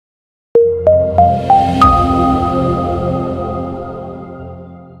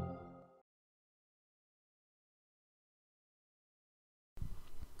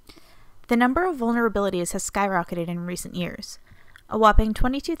The number of vulnerabilities has skyrocketed in recent years. A whopping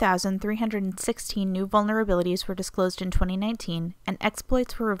 22,316 new vulnerabilities were disclosed in 2019, and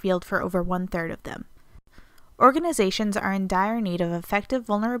exploits were revealed for over one-third of them. Organizations are in dire need of effective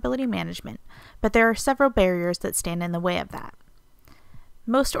vulnerability management, but there are several barriers that stand in the way of that.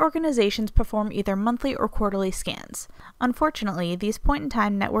 Most organizations perform either monthly or quarterly scans. Unfortunately, these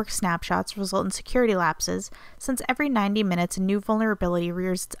point-in-time network snapshots result in security lapses, since every 90 minutes a new vulnerability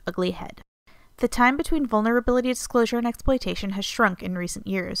rears its ugly head. The time between vulnerability disclosure and exploitation has shrunk in recent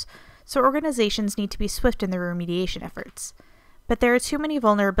years, so organizations need to be swift in their remediation efforts. But there are too many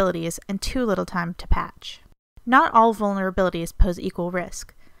vulnerabilities and too little time to patch. Not all vulnerabilities pose equal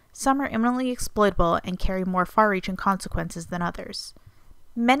risk. Some are imminently exploitable and carry more far-reaching consequences than others.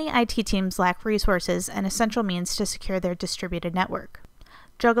 Many IT teams lack resources and essential means to secure their distributed network.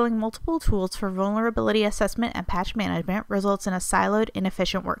 Juggling multiple tools for vulnerability assessment and patch management results in a siloed,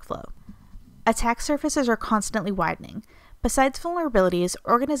 inefficient workflow. Attack surfaces are constantly widening. Besides vulnerabilities,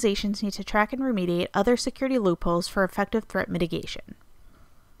 organizations need to track and remediate other security loopholes for effective threat mitigation.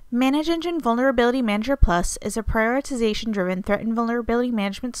 ManageEngine Vulnerability Manager Plus is a prioritization-driven threat and vulnerability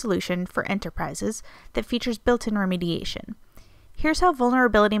management solution for enterprises that features built-in remediation. Here's how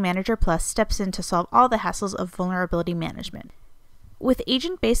Vulnerability Manager Plus steps in to solve all the hassles of vulnerability management. With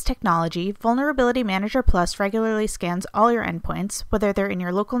agent-based technology, Vulnerability Manager Plus regularly scans all your endpoints, whether they're in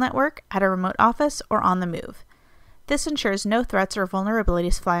your local network, at a remote office, or on the move. This ensures no threats or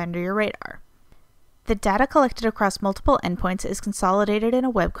vulnerabilities fly under your radar. The data collected across multiple endpoints is consolidated in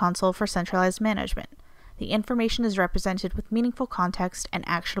a web console for centralized management. The information is represented with meaningful context and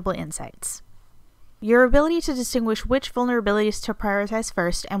actionable insights. Your ability to distinguish which vulnerabilities to prioritize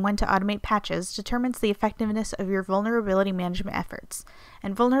first and when to automate patches determines the effectiveness of your vulnerability management efforts,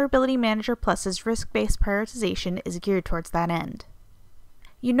 and Vulnerability Manager Plus's risk-based prioritization is geared towards that end.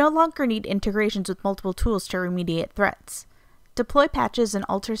 You no longer need integrations with multiple tools to remediate threats. Deploy patches and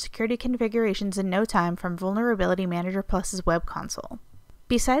alter security configurations in no time from Vulnerability Manager Plus's web console.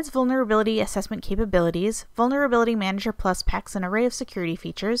 Besides vulnerability assessment capabilities, Vulnerability Manager Plus packs an array of security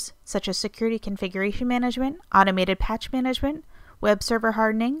features, such as security configuration management, automated patch management, web server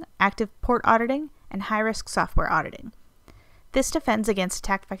hardening, active port auditing, and high-risk software auditing. This defends against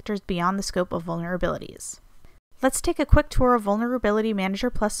attack vectors beyond the scope of vulnerabilities. Let's take a quick tour of Vulnerability Manager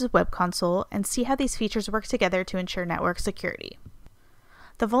Plus's web console and see how these features work together to ensure network security.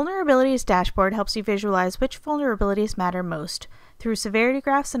 The Vulnerabilities dashboard helps you visualize which vulnerabilities matter most through severity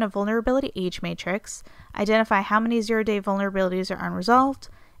graphs and a vulnerability age matrix, identify how many zero-day vulnerabilities are unresolved,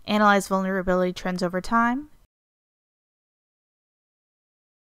 analyze vulnerability trends over time,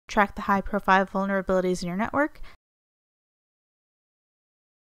 track the high-profile vulnerabilities in your network,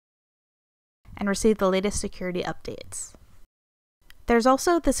 and receive the latest security updates. There's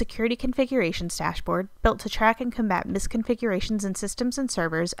also the Security Configurations dashboard, built to track and combat misconfigurations in systems and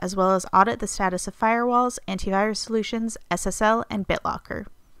servers, as well as audit the status of firewalls, antivirus solutions, SSL, and BitLocker.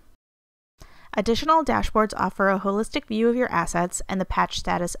 Additional dashboards offer a holistic view of your assets and the patch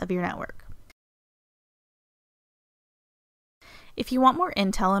status of your network. If you want more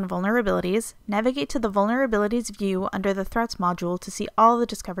intel on vulnerabilities, navigate to the Vulnerabilities view under the Threats module to see all the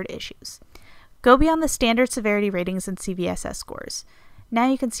discovered issues. Go beyond the standard severity ratings and CVSS scores. Now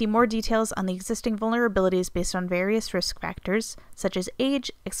you can see more details on the existing vulnerabilities based on various risk factors, such as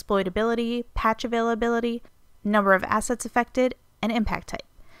age, exploitability, patch availability, number of assets affected, and impact type.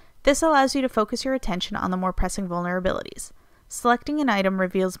 This allows you to focus your attention on the more pressing vulnerabilities. Selecting an item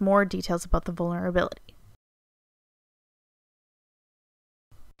reveals more details about the vulnerability.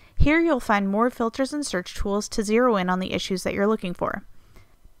 Here you'll find more filters and search tools to zero in on the issues that you're looking for.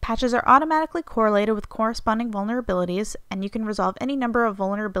 Patches are automatically correlated with corresponding vulnerabilities, and you can resolve any number of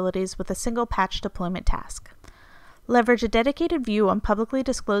vulnerabilities with a single patch deployment task. Leverage a dedicated view on publicly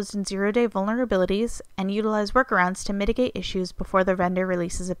disclosed and zero-day vulnerabilities, and utilize workarounds to mitigate issues before the vendor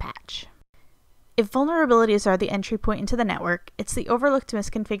releases a patch. If vulnerabilities are the entry point into the network, it's the overlooked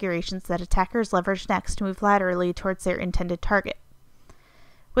misconfigurations that attackers leverage next to move laterally towards their intended target.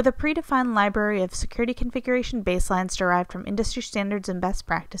 With a predefined library of security configuration baselines derived from industry standards and best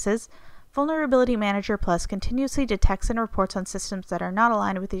practices, Vulnerability Manager Plus continuously detects and reports on systems that are not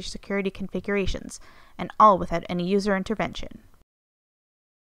aligned with your security configurations, and all without any user intervention.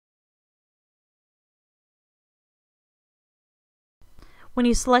 When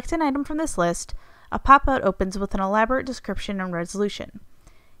you select an item from this list, a pop-out opens with an elaborate description and resolution.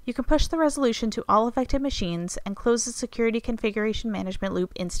 You can push the resolution to all affected machines and close the security configuration management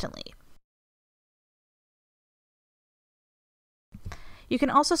loop instantly. You can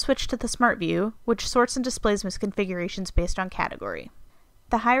also switch to the Smart View, which sorts and displays misconfigurations based on category.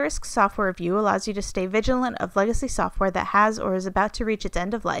 The high-risk software view allows you to stay vigilant of legacy software that has or is about to reach its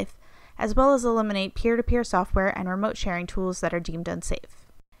end of life, as well as eliminate peer-to-peer software and remote sharing tools that are deemed unsafe.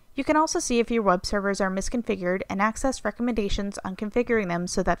 You can also see if your web servers are misconfigured and access recommendations on configuring them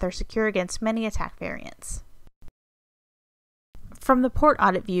so that they're secure against many attack variants. From the port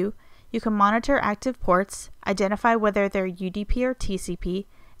audit view, you can monitor active ports, identify whether they're UDP or TCP,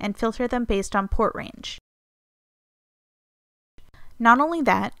 and filter them based on port range. Not only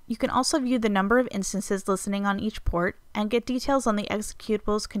that, you can also view the number of instances listening on each port and get details on the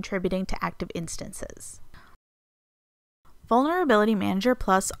executables contributing to active instances. Vulnerability Manager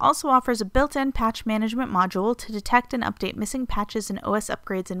Plus also offers a built-in patch management module to detect and update missing patches and OS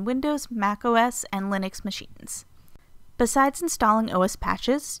upgrades in Windows, Mac OS, and Linux machines. Besides installing OS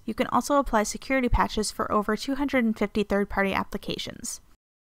patches, you can also apply security patches for over 250 third-party applications.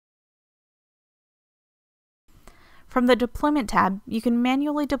 From the Deployment tab, you can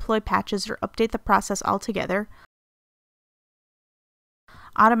manually deploy patches or update the process altogether,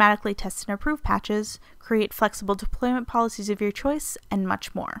 automatically test and approve patches, create flexible deployment policies of your choice, and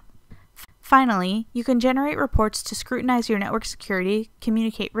much more. Finally, you can generate reports to scrutinize your network security,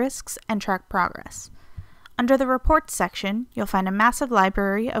 communicate risks, and track progress. Under the Reports section, you'll find a massive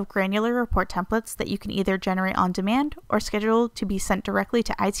library of granular report templates that you can either generate on demand or schedule to be sent directly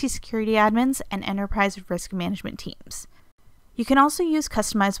to IT security admins and enterprise risk management teams. You can also use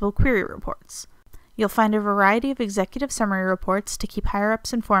customizable query reports. You'll find a variety of executive summary reports to keep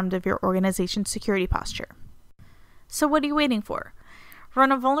higher-ups informed of your organization's security posture. So what are you waiting for?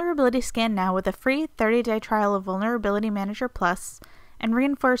 Run a vulnerability scan now with a free 30-day trial of Vulnerability Manager Plus, and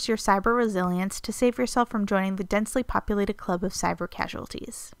reinforce your cyber resilience to save yourself from joining the densely populated club of cyber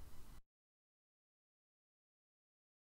casualties.